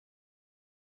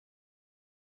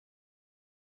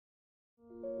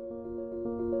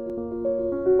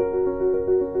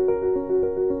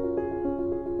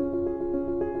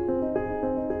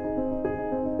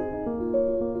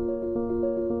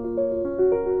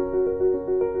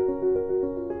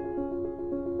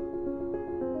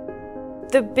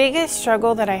The biggest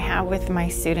struggle that I have with my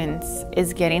students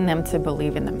is getting them to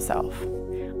believe in themselves.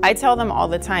 I tell them all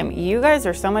the time, you guys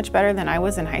are so much better than I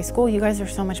was in high school. You guys are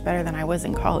so much better than I was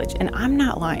in college. And I'm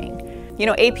not lying. You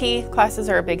know, AP classes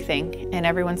are a big thing. And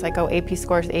everyone's like, oh, AP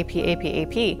scores, AP.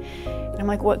 And I'm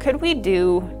like, what could we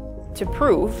do to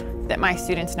prove that my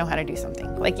students know how to do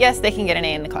something? Like, yes, they can get an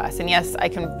A in the class. And yes, I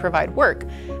can provide work.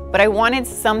 But I wanted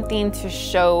something to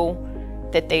show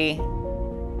that they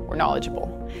were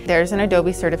knowledgeable. There's an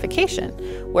Adobe Certification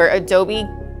where Adobe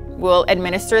will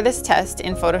administer this test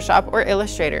in Photoshop or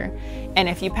Illustrator. And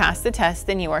if you pass the test,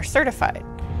 then you are certified.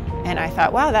 And I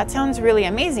thought, wow, that sounds really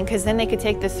amazing, because then they could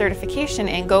take this certification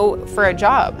and go for a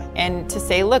job and to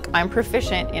say, look, I'm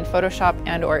proficient in Photoshop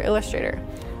and or Illustrator.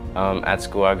 At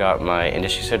school, I got my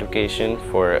industry certification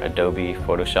for Adobe,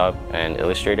 Photoshop, and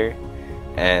Illustrator.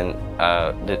 And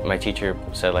my teacher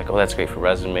said, like, oh, that's great for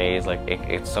resumes. Like,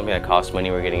 it's something that costs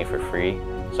money. We're getting it for free.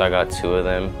 So I got 2 of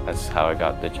them. That's how I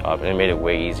got the job. And it made it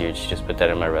way easier to just put that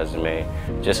in my resume.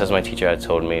 Just as my teacher had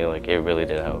told me, like, it really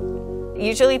did help. It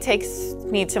usually takes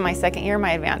me to my second year,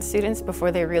 my advanced students,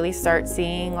 before they really start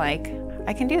seeing, like,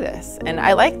 I can do this, and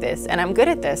I like this, and I'm good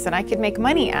at this, and I could make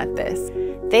money at this.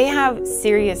 They have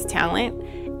serious talent,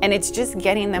 and it's just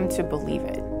getting them to believe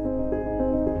it.